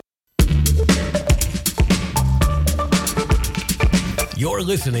You're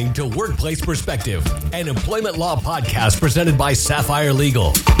listening to Workplace Perspective, an employment law podcast presented by Sapphire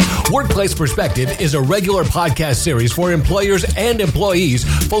Legal. Workplace Perspective is a regular podcast series for employers and employees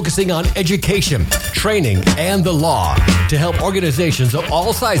focusing on education, training, and the law to help organizations of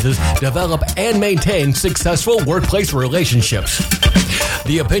all sizes develop and maintain successful workplace relationships.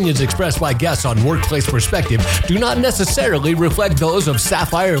 The opinions expressed by guests on Workplace Perspective do not necessarily reflect those of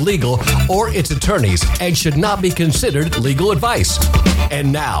Sapphire Legal or its attorneys and should not be considered legal advice.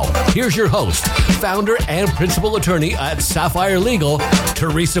 And now, here's your host, founder and principal attorney at Sapphire Legal,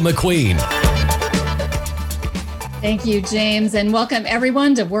 Teresa McQueen. Thank you, James, and welcome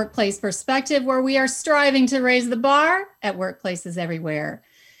everyone to Workplace Perspective, where we are striving to raise the bar at workplaces everywhere.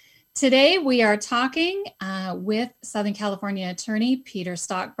 Today, we are talking with Southern California attorney Peter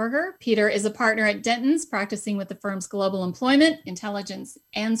Stockburger. Peter is a partner at Dentons, practicing with the firm's global employment, intelligence,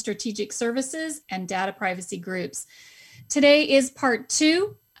 and strategic services and data privacy groups. Today is part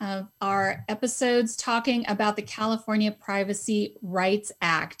 2 of our episodes talking about the California Privacy Rights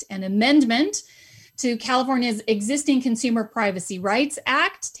Act, an amendment to California's existing Consumer Privacy Rights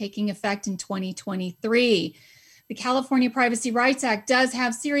Act, taking effect in 2023. The California Privacy Rights Act does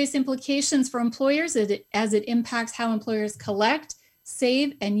have serious implications for employers as it impacts how employers collect,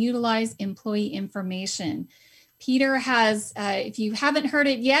 save, and utilize employee information. Peter has, if you haven't heard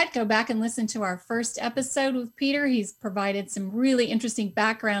it yet, go back and listen to our first episode with Peter. He's provided some really interesting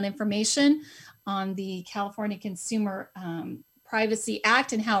background information on the California Consumer Privacy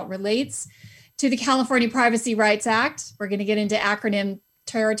Act and how it relates to the California Privacy Rights Act. We're going to get into acronym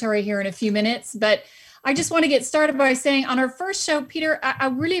territory here in a few minutes, but I just want to get started by saying on our first show, Peter, I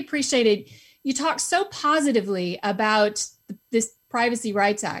really appreciated you talked so positively about this Privacy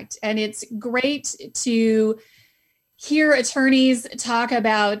Rights Act, and it's great to hear attorneys talk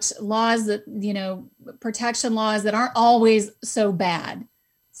about laws that, protection laws that aren't always so bad.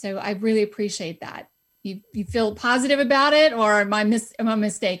 So I really appreciate that. You feel positive about it, or am I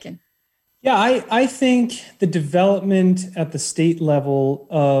mistaken? Yeah, I think the development at the state level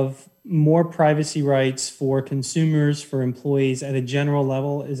of more privacy rights for consumers, for employees at a general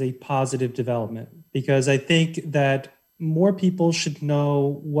level is a positive development, because I think that more people should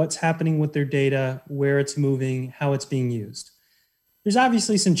know what's happening with their data, where it's moving, how it's being used. There's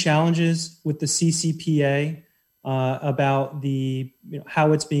obviously some challenges with the CCPA about the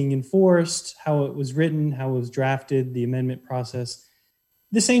how it's being enforced, how it was written, how it was drafted, the amendment process.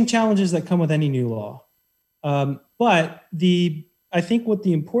 The same challenges that come with any new law. But I think what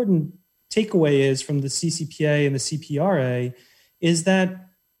the important takeaway is from the CCPA and the CPRA is that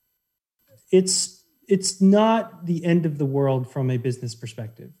it's not the end of the world from a business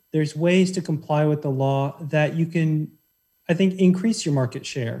perspective. There's ways to comply with the law that you can, I think, increase your market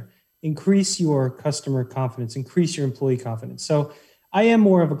share, increase your customer confidence, increase your employee confidence. So I am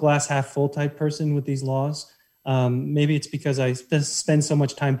more of a glass half full type person with these laws. Maybe it's because I spend so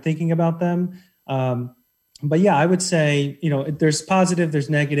much time thinking about them. But yeah, I would say, there's positive, there's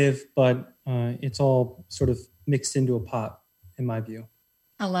negative, but it's all sort of mixed into a pot, in my view.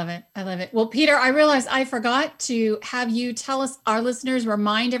 I love it. Well, Peter, I realized I forgot to have you tell us, our listeners,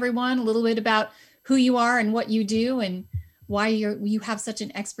 remind everyone a little bit about who you are and what you do and why you have such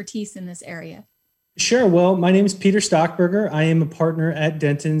an expertise in this area. Sure. Well, my name is Peter Stockburger. I am a partner at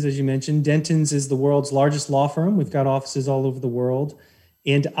Dentons, as you mentioned. Dentons is the world's largest law firm. We've got offices all over the world.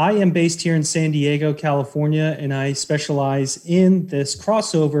 And I am based here in San Diego, California, and I specialize in this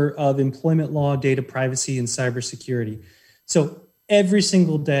crossover of employment law, data privacy, and cybersecurity. So every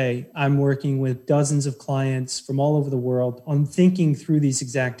single day, I'm working with dozens of clients from all over the world on thinking through these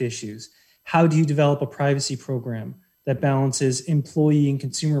exact issues. How do you develop a privacy program that balances employee and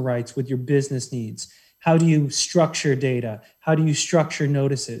consumer rights with your business needs? How do you structure data? How do you structure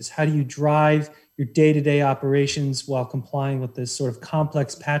notices? How do you drive your day-to-day operations while complying with this sort of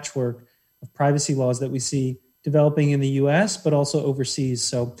complex patchwork of privacy laws that we see developing in the US, but also overseas?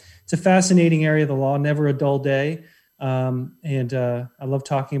 So it's a fascinating area of the law, never a dull day. And I love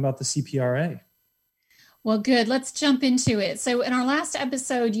talking about the CPRA. Well, good. Let's jump into it. So in our last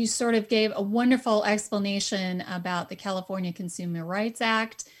episode, you sort of gave a wonderful explanation about the California Consumer Rights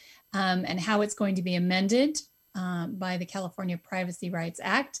Act and how it's going to be amended by the California Privacy Rights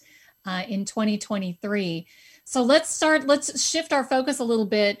Act in 2023. So let's shift our focus a little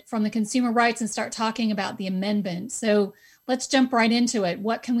bit from the consumer rights and start talking about the amendment. So let's jump right into it.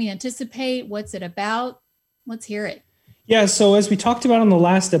 What can we anticipate? What's it about? Let's hear it. Yeah, so as we talked about on the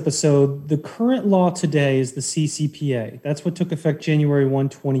last episode, the current law today is the CCPA. That's what took effect January 1,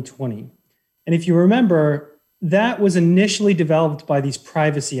 2020. And if you remember, that was initially developed by these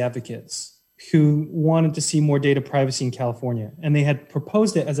privacy advocates who wanted to see more data privacy in California, and they had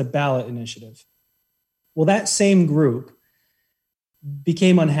proposed it as a ballot initiative. Well, that same group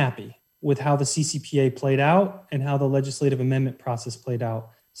became unhappy with how the CCPA played out and how the legislative amendment process played out.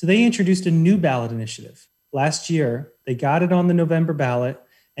 So they introduced a new ballot initiative. Last year, they got it on the November ballot,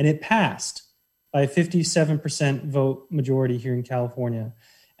 and it passed by a 57% vote majority here in California.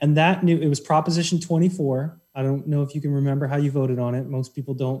 And it was Proposition 24. I don't know if you can remember how you voted on it. Most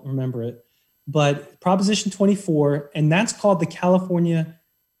people don't remember it. But Proposition 24, and that's called the California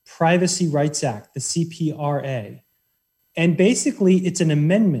Privacy Rights Act, the CPRA. And basically, it's an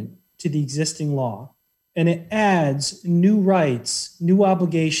amendment to the existing law. And it adds new rights, new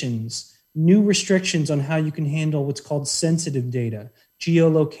obligations, new restrictions on how you can handle what's called sensitive data,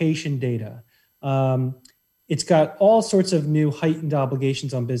 geolocation data. It's got all sorts of new heightened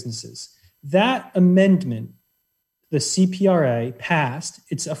obligations on businesses. That amendment, the CPRA, passed.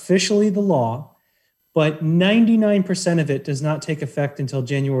 It's officially the law, but 99% of it does not take effect until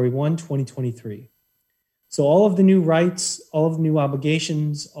January 1, 2023. So all of the new rights, all of the new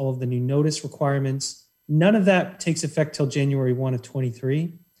obligations, all of the new notice requirements, none of that takes effect till January 1 of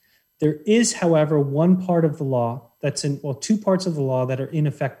 23. There is, however, one part of the law two parts of the law that are in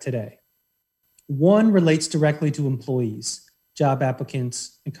effect today. One relates directly to employees, job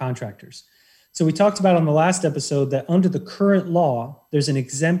applicants, and contractors. So we talked about on the last episode that under the current law, there's an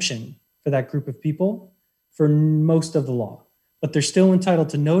exemption for that group of people for most of the law, but they're still entitled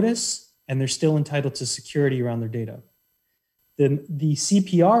to notice and they're still entitled to security around their data. The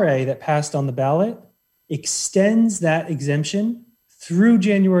CPRA that passed on the ballot extends that exemption through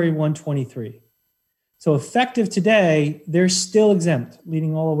January 1, 23. So effective today, they're still exempt,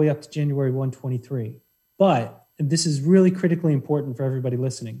 leading all the way up to January 1, 23. But, and this is really critically important for everybody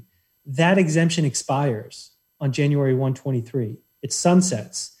listening, that exemption expires on January 1, 23. It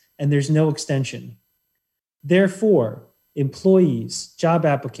sunsets, and there's no extension. Therefore, employees, job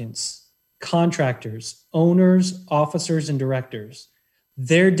applicants, contractors, owners, officers, and directors,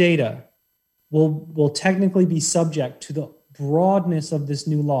 their data will technically be subject to the broadness of this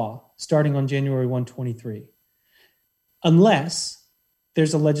new law starting on January 1, 23, unless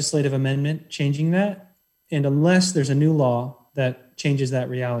there's a legislative amendment changing that, and unless there's a new law that changes that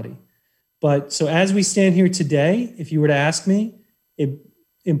reality. But so as we stand here today, if you were to ask me,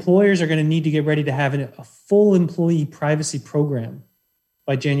 employers are going to need to get ready to have a full employee privacy program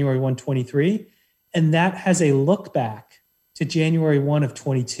by January 1, 23, and that has a look back to January 1 of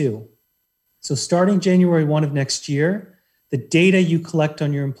 22. So starting January 1 of next year, the data you collect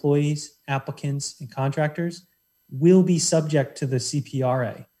on your employees, applicants, and contractors will be subject to the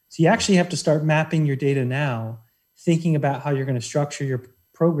CPRA. So you actually have to start mapping your data now, thinking about how you're going to structure your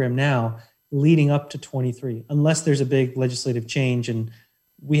program now, leading up to 23, unless there's a big legislative change, and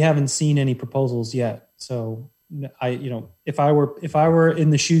we haven't seen any proposals yet. So if I were in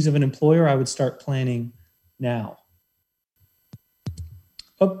the shoes of an employer, I would start planning now.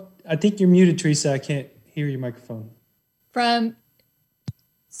 Oh, I think you're muted, Teresa. I can't hear your microphone.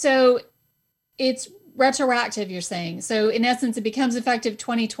 So it's retroactive, you're saying. So in essence, it becomes effective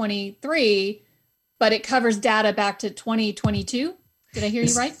 2023, but it covers data back to 2022. Did I hear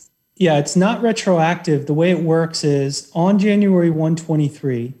you right? Yeah, it's not retroactive. The way it works is on January 1,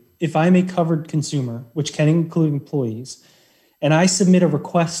 23, if I'm a covered consumer, which can include employees, and I submit a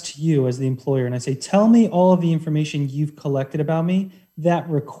request to you as the employer, and I say, tell me all of the information you've collected about me, that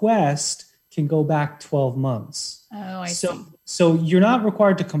request can go back 12 months. Oh, I see. So you're not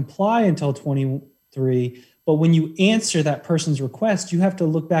required to comply until 23, but when you answer that person's request, you have to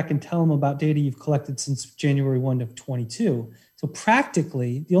look back and tell them about data you've collected since January 1 of 22. So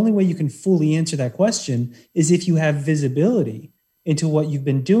practically, the only way you can fully answer that question is if you have visibility into what you've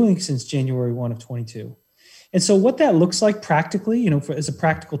been doing since January 1 of 22. And so what that looks like practically, as a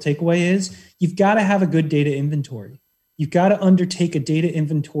practical takeaway is you've got to have a good data inventory. You've got to undertake a data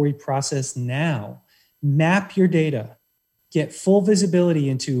inventory process now. Map your data. Get full visibility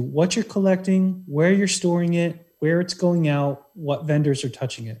into what you're collecting, where you're storing it, where it's going out, what vendors are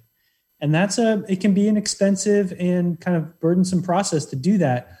touching it. And it can be an expensive and kind of burdensome process to do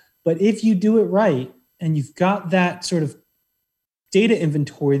that. But if you do it right, and you've got that sort of data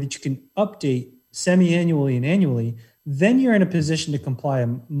inventory that you can update semi-annually and annually, then you're in a position to comply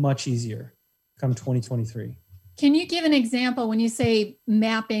much easier come 2023. Can you give an example when you say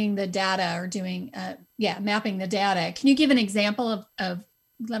mapping the data or doing, mapping the data? Can you give an example of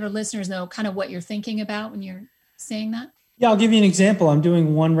let our listeners know kind of what you're thinking about when you're saying that? Yeah, I'll give you an example. I'm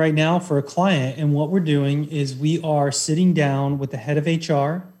doing one right now for a client. And what we're doing is we are sitting down with the head of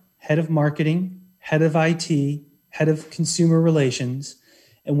HR, head of marketing, head of IT, head of consumer relations.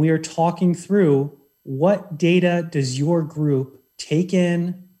 And we are talking through what data does your group take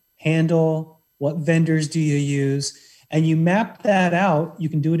in, handle, what vendors do you use? And you map that out. You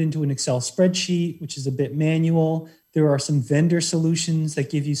can do it into an Excel spreadsheet, which is a bit manual. There are some vendor solutions that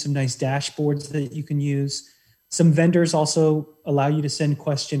give you some nice dashboards that you can use. Some vendors also allow you to send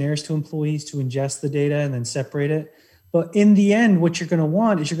questionnaires to employees to ingest the data and then separate it. But in the end, what you're going to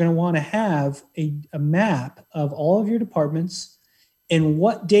want is you're going to want to have a map of all of your departments and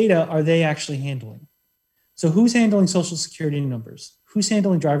what data are they actually handling. So who's handling social security numbers? Who's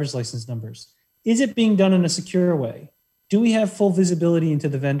handling driver's license numbers? Is it being done in a secure way? Do we have full visibility into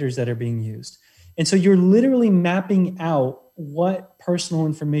the vendors that are being used? And so you're literally mapping out what personal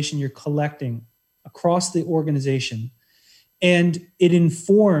information you're collecting across the organization. And it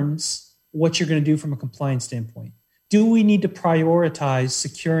informs what you're going to do from a compliance standpoint. Do we need to prioritize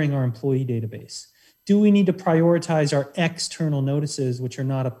securing our employee database? Do we need to prioritize our external notices, which are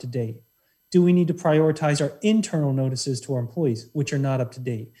not up to date? Do we need to prioritize our internal notices to our employees, which are not up to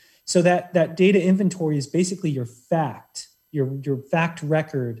date? So that data inventory is basically your fact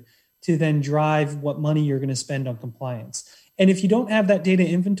record to then drive what money you're going to spend on compliance. And if you don't have that data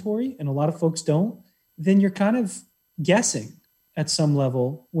inventory, and a lot of folks don't, then you're kind of guessing at some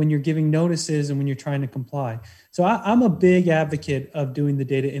level when you're giving notices and when you're trying to comply. So I'm a big advocate of doing the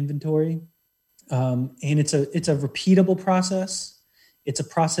data inventory. And it's a repeatable process. It's a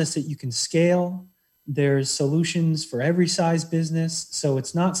process that you can scale. There's solutions for every size business. So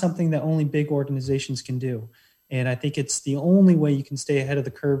it's not something that only big organizations can do. And I think it's the only way you can stay ahead of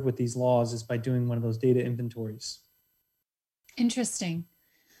the curve with these laws is by doing one of those data inventories. Interesting.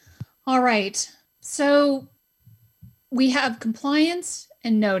 All right. So we have compliance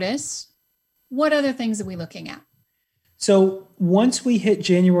and notice. What other things are we looking at? So once we hit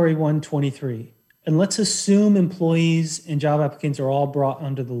January 1, 23, and let's assume employees and job applicants are all brought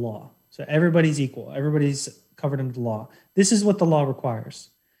under the law. So everybody's equal. Everybody's covered under the law. This is what the law requires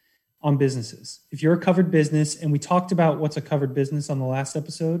on businesses. If you're a covered business, and we talked about what's a covered business on the last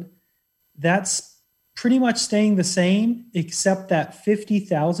episode, that's pretty much staying the same, except that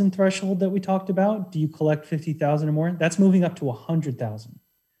 50,000 threshold that we talked about. Do you collect 50,000 or more? That's moving up to 100,000.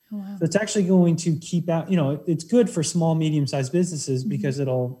 Oh, wow. So it's actually going to keep out, it's good for small, medium-sized businesses because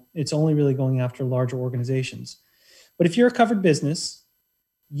it's only really going after larger organizations. But if you're a covered business,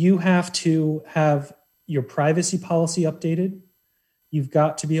 you have to have your privacy policy updated. You've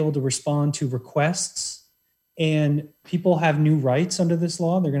got to be able to respond to requests, and people have new rights under this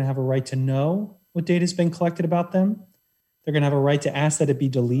law. They're going to have a right to know what data has been collected about them. They're going to have a right to ask that it be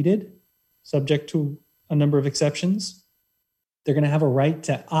deleted, subject to a number of exceptions. They're going to have a right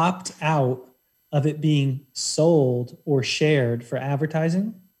to opt out of it being sold or shared for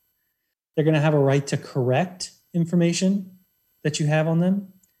advertising. They're going to have a right to correct information that you have on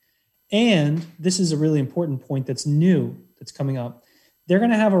them. And this is a really important point that's new, that's coming up. They're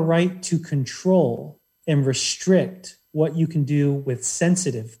going to have a right to control and restrict what you can do with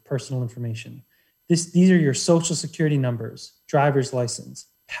sensitive personal information. These are your social security numbers, driver's license,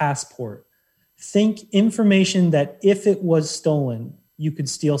 passport. Think information that if it was stolen, you could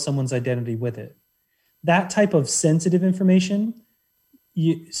steal someone's identity with it. That type of sensitive information,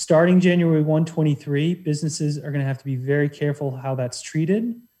 starting January 1, 23, businesses are going to have to be very careful how that's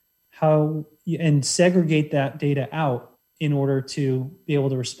treated, and segregate that data out in order to be able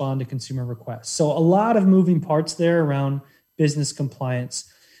to respond to consumer requests. So a lot of moving parts there around business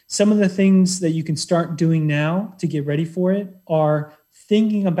compliance. Some of the things that you can start doing now to get ready for it are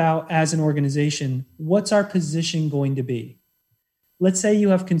thinking about, as an organization, what's our position going to be? Let's say you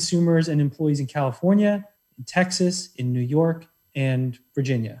have consumers and employees in California, in Texas, in New York, and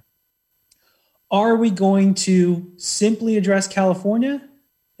Virginia. Are we going to simply address California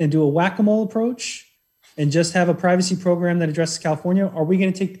and do a whack-a-mole approach and just have a privacy program that addresses California? Are we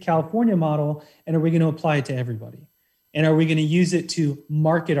going to take the California model and are we going to apply it to everybody? And are we going to use it to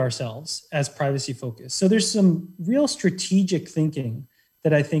market ourselves as privacy focused? So there's some real strategic thinking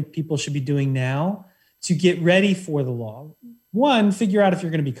that I think people should be doing now to get ready for the law. One, figure out if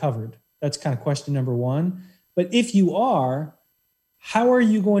you're going to be covered. That's kind of question number one. But if you are, how are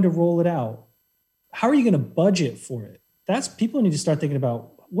you going to roll it out? How are you going to budget for it? People need to start thinking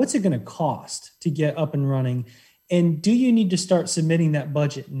about, what's it going to cost to get up and running? And do you need to start submitting that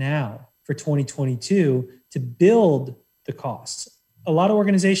budget now for 2022 to build the costs? A lot of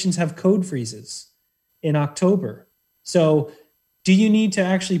organizations have code freezes in October. So do you need to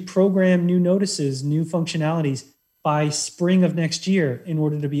actually program new notices, new functionalities by spring of next year in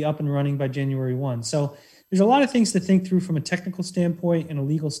order to be up and running by January 1? So there's a lot of things to think through from a technical standpoint and a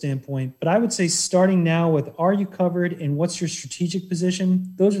legal standpoint. But I would say starting now with, are you covered and what's your strategic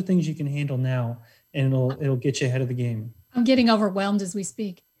position? Those are things you can handle now, and it'll get you ahead of the game. I'm getting overwhelmed as we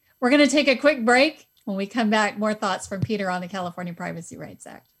speak. We're going to take a quick break. When we come back, more thoughts from Peter on the California Privacy Rights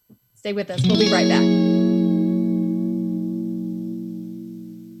Act. Stay with us. We'll be right back.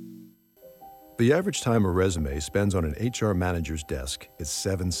 The average time a resume spends on an HR manager's desk is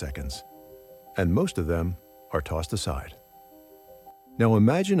 7 seconds, and most of them are tossed aside. Now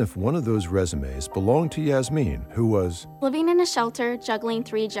imagine if one of those resumes belonged to Yasmin, who was living in a shelter, juggling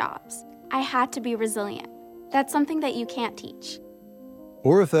 3 jobs. I had to be resilient. That's something that you can't teach.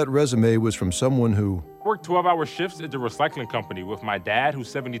 Or if that resume was from someone who worked 12-hour shifts at the recycling company with my dad, who's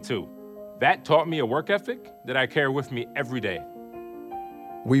 72. That taught me a work ethic that I carry with me every day.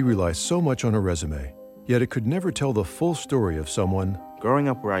 We rely so much on a resume, yet it could never tell the full story of someone. Growing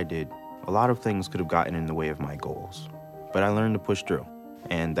up where I did, a lot of things could have gotten in the way of my goals. But I learned to push through,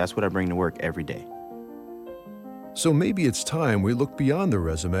 and that's what I bring to work every day. So maybe it's time we look beyond the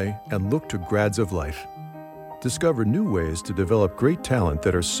resume and look to Grads of Life. Discover new ways to develop great talent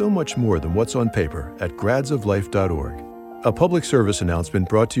that are so much more than what's on paper at gradsoflife.org. A public service announcement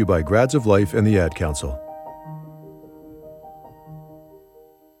brought to you by Grads of Life and the Ad Council.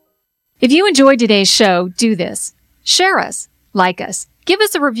 If you enjoyed today's show, do this. Share us, like us, give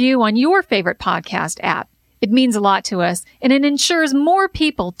us a review on your favorite podcast app. It means a lot to us, and it ensures more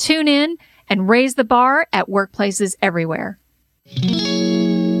people tune in and raise the bar at workplaces everywhere.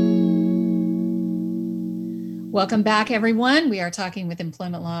 Welcome back, everyone. We are talking with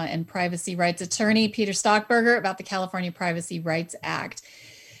employment law and privacy rights attorney Peter Stockburger about the California Privacy Rights Act.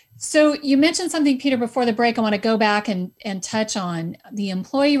 So you mentioned something, Peter, before the break. I want to go back and touch on the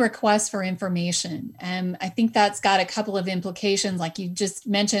employee request for information. I think that's got a couple of implications, like you just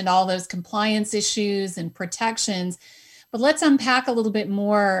mentioned, all those compliance issues and protections. But let's unpack a little bit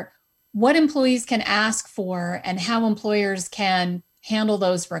more what employees can ask for and how employers can handle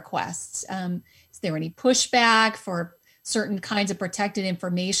those requests. Is there any pushback for certain kinds of protected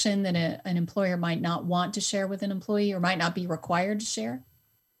information that an employer might not want to share with an employee or might not be required to share?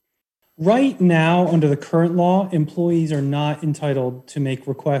 Right now, under the current law, employees are not entitled to make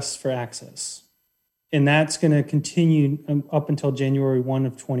requests for access. And that's going to continue up until January 1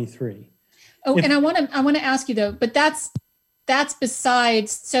 of 23. And I want to ask you though, but that's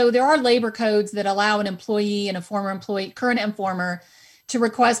besides, so there are labor codes that allow an employee and a former employee, current and former, to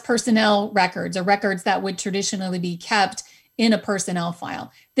request personnel records or records that would traditionally be kept in a personnel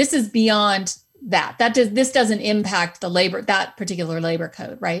file. This is beyond that. This doesn't impact that particular labor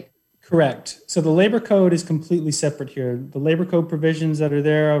code, right? Correct. So the labor code is completely separate here. The labor code provisions that are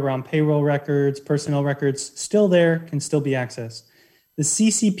there around payroll records, personnel records, still there, can still be accessed. The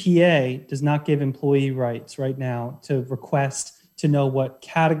CCPA does not give employee rights right now to request to know what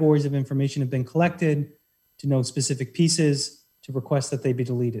categories of information have been collected, to know specific pieces, to request that they be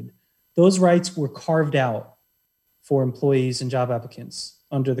deleted. Those rights were carved out for employees and job applicants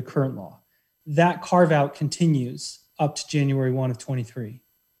under the current law. That carve out continues up to January 1 of 23.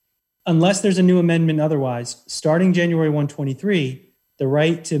 Unless there's a new amendment otherwise, starting January 1, 23, the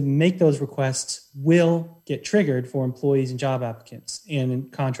right to make those requests will get triggered for employees and job applicants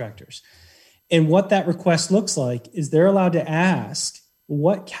and contractors. And what that request looks like is they're allowed to ask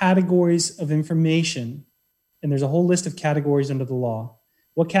what categories of information, and there's a whole list of categories under the law,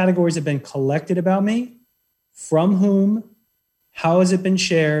 what categories have been collected about me, from whom, how has it been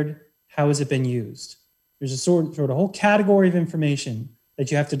shared, how has it been used. There's a sort of whole category of information that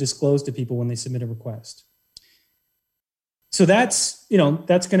you have to disclose to people when they submit a request. So that's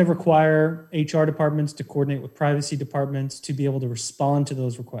going to require HR departments to coordinate with privacy departments to be able to respond to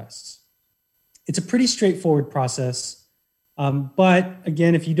those requests. It's a pretty straightforward process. But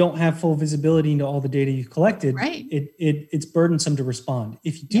again, if you don't have full visibility into all the data you've collected, right, it's burdensome to respond.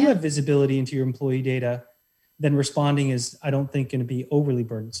 If you do have visibility into your employee data, then responding is, I don't think, going to be overly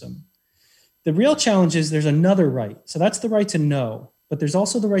burdensome. The real challenge is there's another right. So that's the right to know, but there's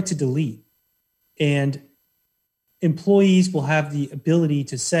also the right to delete. And employees will have the ability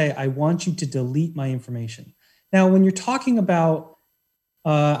to say, I want you to delete my information. Now, when you're talking about,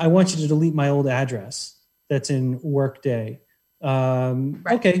 I want you to delete my old address that's in Workday. Right.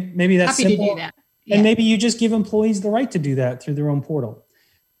 Okay, maybe that's happy simple. to do that. Yeah. And maybe you just give employees the right to do that through their own portal.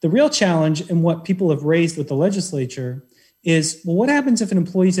 The real challenge and what people have raised with the legislature is, well, what happens if an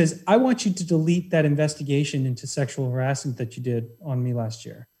employee says, I want you to delete that investigation into sexual harassment that you did on me last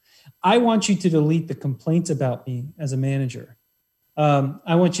year. I want you to delete the complaints about me as a manager.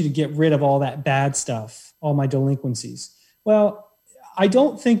 I want you to get rid of all that bad stuff, all my delinquencies. Well, I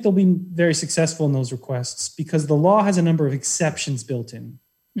don't think they'll be very successful in those requests because the law has a number of exceptions built in.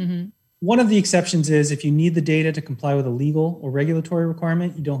 Mm-hmm. One of the exceptions is if you need the data to comply with a legal or regulatory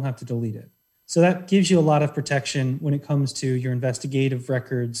requirement, you don't have to delete it. So that gives you a lot of protection when it comes to your investigative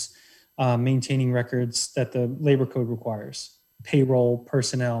records, maintaining records that the labor code requires, payroll,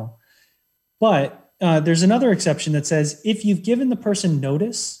 personnel. But there's another exception that says if you've given the person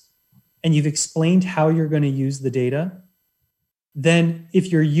notice and you've explained how you're going to use the data, then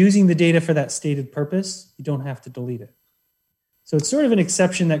if you're using the data for that stated purpose, you don't have to delete it. So it's sort of an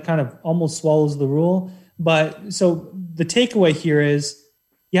exception that kind of almost swallows the rule. But so the takeaway here is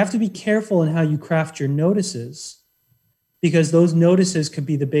you have to be careful in how you craft your notices, because those notices could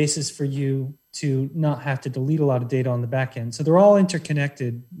be the basis for you to not have to delete a lot of data on the back end. So they're all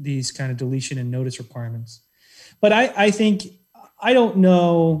interconnected, these kind of deletion and notice requirements. But I think, I don't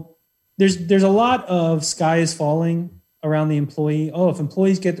know, there's a lot of sky is falling around the employee. Oh, if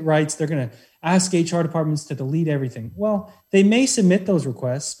employees get the rights, they're going to ask HR departments to delete everything. Well, they may submit those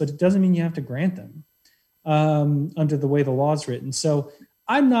requests, but it doesn't mean you have to grant them under the way the law is written. So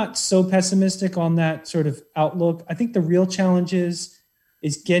I'm not so pessimistic on that sort of outlook. I think the real challenge is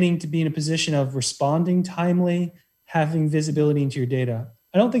getting to be in a position of responding timely, having visibility into your data.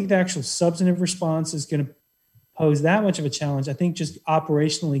 I don't think the actual substantive response is going to pose that much of a challenge. I think just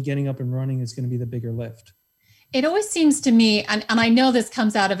operationally getting up and running is going to be the bigger lift. It always seems to me, and I know this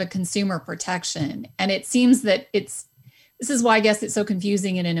comes out of a consumer protection, and it seems that this is why I guess it's so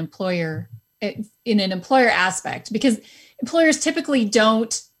confusing in an employer aspect, because employers typically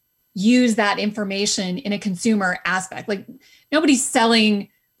don't use that information in a consumer aspect. Like nobody's selling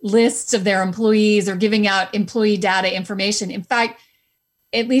lists of their employees or giving out employee data information. In fact,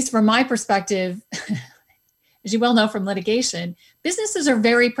 at least from my perspective, as you well know from litigation, businesses are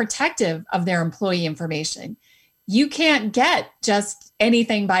very protective of their employee information. You can't get just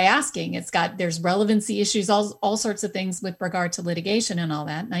anything by asking. There's relevancy issues, all sorts of things with regard to litigation and all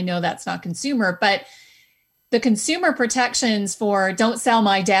that. And I know that's not consumer, but the consumer protections for don't sell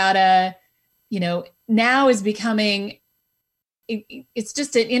my data, now is becoming, it's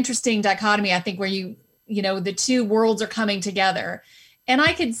just an interesting dichotomy, I think, where the two worlds are coming together. And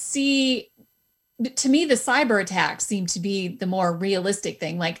I could see, to me, the cyber attacks seem to be the more realistic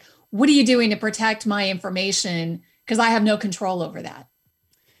thing. Like, what are you doing to protect my information? Because I have no control over that.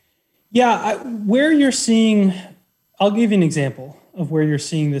 Yeah, where you're seeing, I'll give you an example of where you're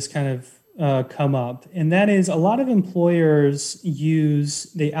seeing this kind of come up. And that is a lot of employers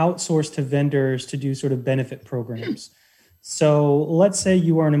they outsource to vendors to do sort of benefit programs. So let's say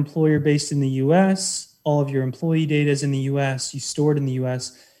you are an employer based in the US, all of your employee data is in the US, you store it in the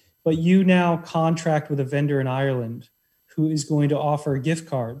US, but you now contract with a vendor in Ireland who is going to offer gift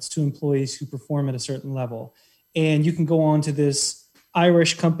cards to employees who perform at a certain level. And you can go on to this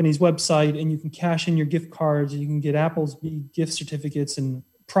Irish company's website and you can cash in your gift cards, and you can get Applebee's gift certificates and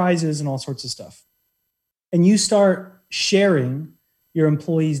prizes and all sorts of stuff. And you start sharing your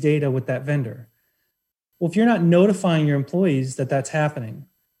employees' data with that vendor. Well, if you're not notifying your employees that that's happening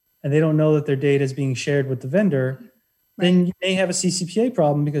and they don't know that their data is being shared with the vendor, right, then you may have a CCPA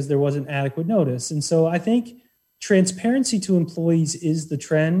problem because there wasn't adequate notice. And so I think transparency to employees is the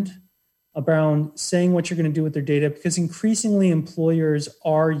trend around saying what you're going to do with their data, because increasingly employers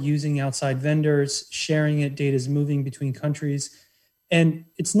are using outside vendors, sharing it, data is moving between countries. And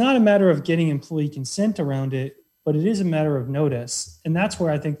it's not a matter of getting employee consent around it, but it is a matter of notice. And that's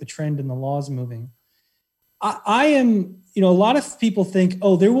where I think the trend in the law is moving. I am, a lot of people think,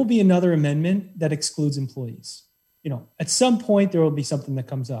 there will be another amendment that excludes employees. At some point there will be something that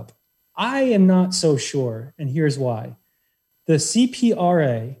comes up. I am not so sure, and here's why. The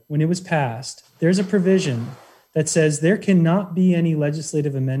CPRA, when it was passed, there's a provision that says there cannot be any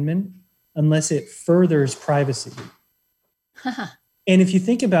legislative amendment unless it furthers privacy. And if you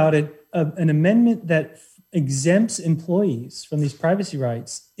think about it, an amendment that exempts employees from these privacy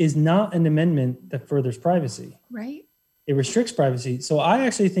rights is not an amendment that furthers privacy. Right. It restricts privacy. So I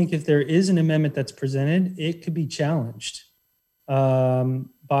actually think if there is an amendment that's presented, it could be challenged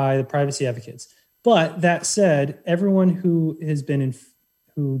by the privacy advocates. But that said, everyone who has been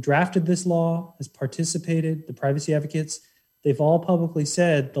who drafted this law has participated, the privacy advocates, they've all publicly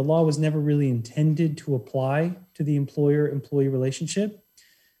said the law was never really intended to apply to the employer-employee relationship.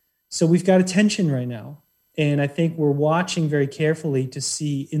 So we've got a tension right now. And I think we're watching very carefully to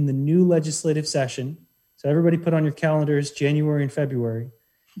see in the new legislative session, so everybody put on your calendars January and February,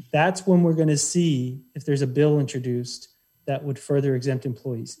 that's when we're going to see if there's a bill introduced that would further exempt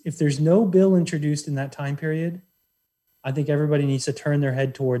employees. If there's no bill introduced in that time period, I think everybody needs to turn their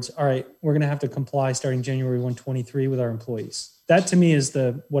head towards, all right, we're going to have to comply starting January 1, 2023 with our employees. That to me is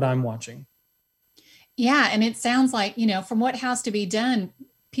what I'm watching. Yeah. And it sounds like, from what has to be done,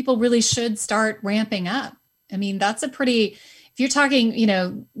 people really should start ramping up. I mean, that's if you're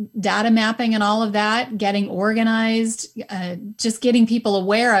talking, data mapping and all of that, getting organized, just getting people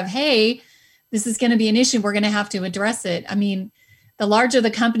aware of, hey, this is going to be an issue. We're going to have to address it. I mean, the larger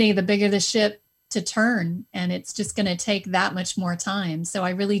the company, the bigger the ship to turn, and it's just going to take that much more time. So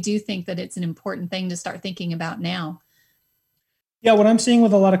I really do think that it's an important thing to start thinking about now. Yeah, what I'm seeing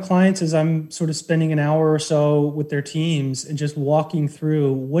with a lot of clients is I'm sort of spending an hour or so with their teams and just walking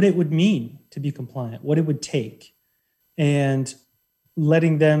through what it would mean to be compliant, what it would take, and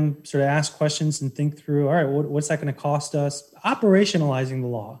letting them sort of ask questions and think through, all right, what's that going to cost us? Operationalizing the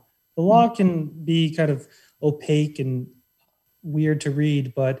law. The law can be kind of opaque and weird to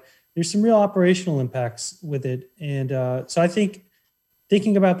read, but there's some real operational impacts with it. And so I think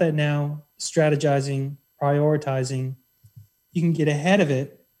thinking about that now, strategizing, prioritizing, you can get ahead of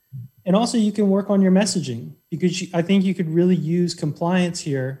it. And also you can work on your messaging, because I think you could really use compliance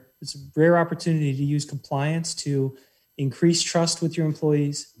here. It's a rare opportunity to use compliance to increase trust with your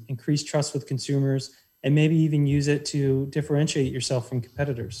employees, increase trust with consumers, and maybe even use it to differentiate yourself from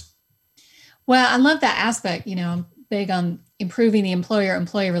competitors. Well, I love that aspect. I'm big on improving the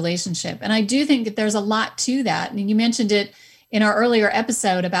employer-employee relationship. And I do think that there's a lot to that. And you mentioned it in our earlier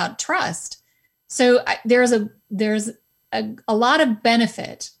episode about trust. So there's a lot of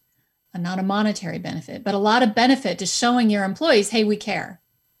benefit, not a monetary benefit, but a lot of benefit to showing your employees, hey, we care.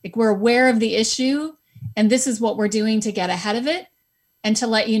 Like, we're aware of the issue, and this is what we're doing to get ahead of it, and to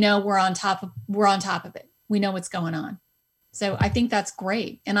let you know we're on top of it. We know what's going on. So I think that's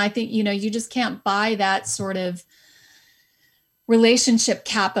great. And I think, you just can't buy that sort of relationship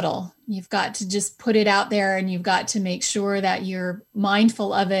capital. You've got to just put it out there, and you've got to make sure that you're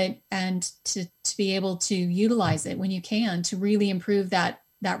mindful of it, and to be able to utilize it when you can to really improve that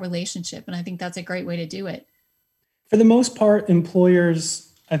relationship. And I think that's a great way to do it. For the most part,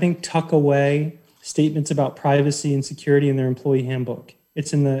 employers, I think, tuck away statements about privacy and security in their employee handbook.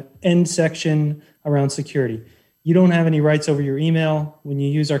 It's in the end section around security. You don't have any rights over your email. When you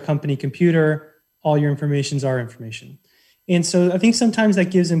use our company computer, all your information is our information. And so I think sometimes that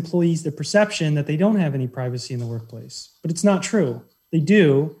gives employees the perception that they don't have any privacy in the workplace, but it's not true. They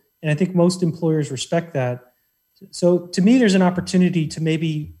do. And I think most employers respect that. So to me, there's an opportunity to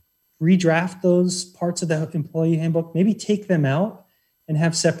maybe redraft those parts of the employee handbook, maybe take them out and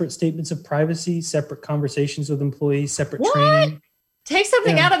have separate statements of privacy, separate conversations with employees, separate training. Take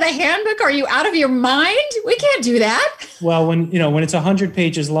something out of the handbook? Are you out of your mind? We can't do that. Well, when it's 100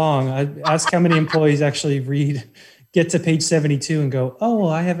 pages long, I ask how many employees actually get to page 72 and go, oh, well,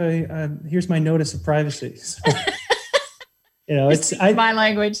 I have here's my notice of privacy. So, it's my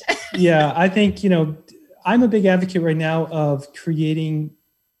language. Yeah, I think, I'm a big advocate right now of creating,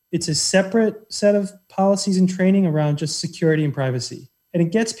 it's a separate set of policies and training around just security and privacy. And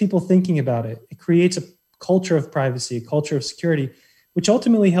it gets people thinking about it. It creates a culture of privacy, a culture of security, which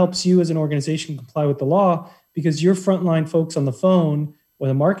ultimately helps you as an organization comply with the law, because your frontline folks on the phone or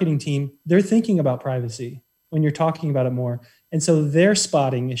the marketing team, they're thinking about privacy when you're talking about it more. And so they're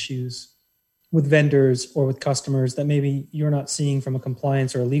spotting issues with vendors or with customers that maybe you're not seeing from a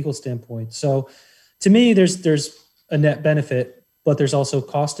compliance or a legal standpoint. So to me, there's a net benefit, but there's also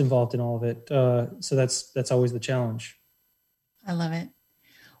cost involved in all of it. So that's always the challenge. I love it.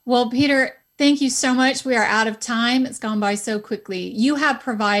 Well, Peter, thank you so much. We are out of time. It's gone by so quickly. You have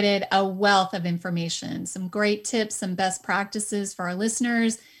provided a wealth of information, some great tips, some best practices for our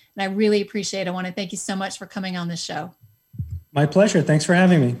listeners. And I really appreciate it. I want to thank you so much for coming on the show. My pleasure. Thanks for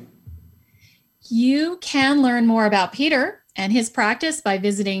having me. You can learn more about Peter and his practice by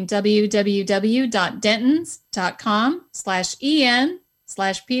visiting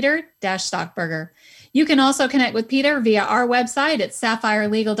www.dentons.com/en/Peter-Stockburger. You can also connect with Peter via our website at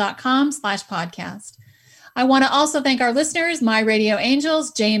sapphirelegal.com/podcast. I want to also thank our listeners, my radio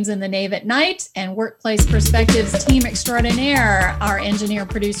angels, James and the Knave at Night, and Workplace Perspectives team extraordinaire, our engineer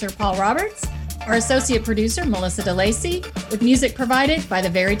producer, Paul Roberts, our associate producer, Melissa DeLacy, with music provided by the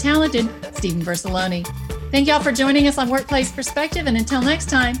very talented Stephen Versaloni. Thank y'all for joining us on Workplace Perspective, and until next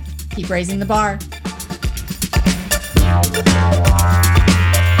time, keep raising the bar.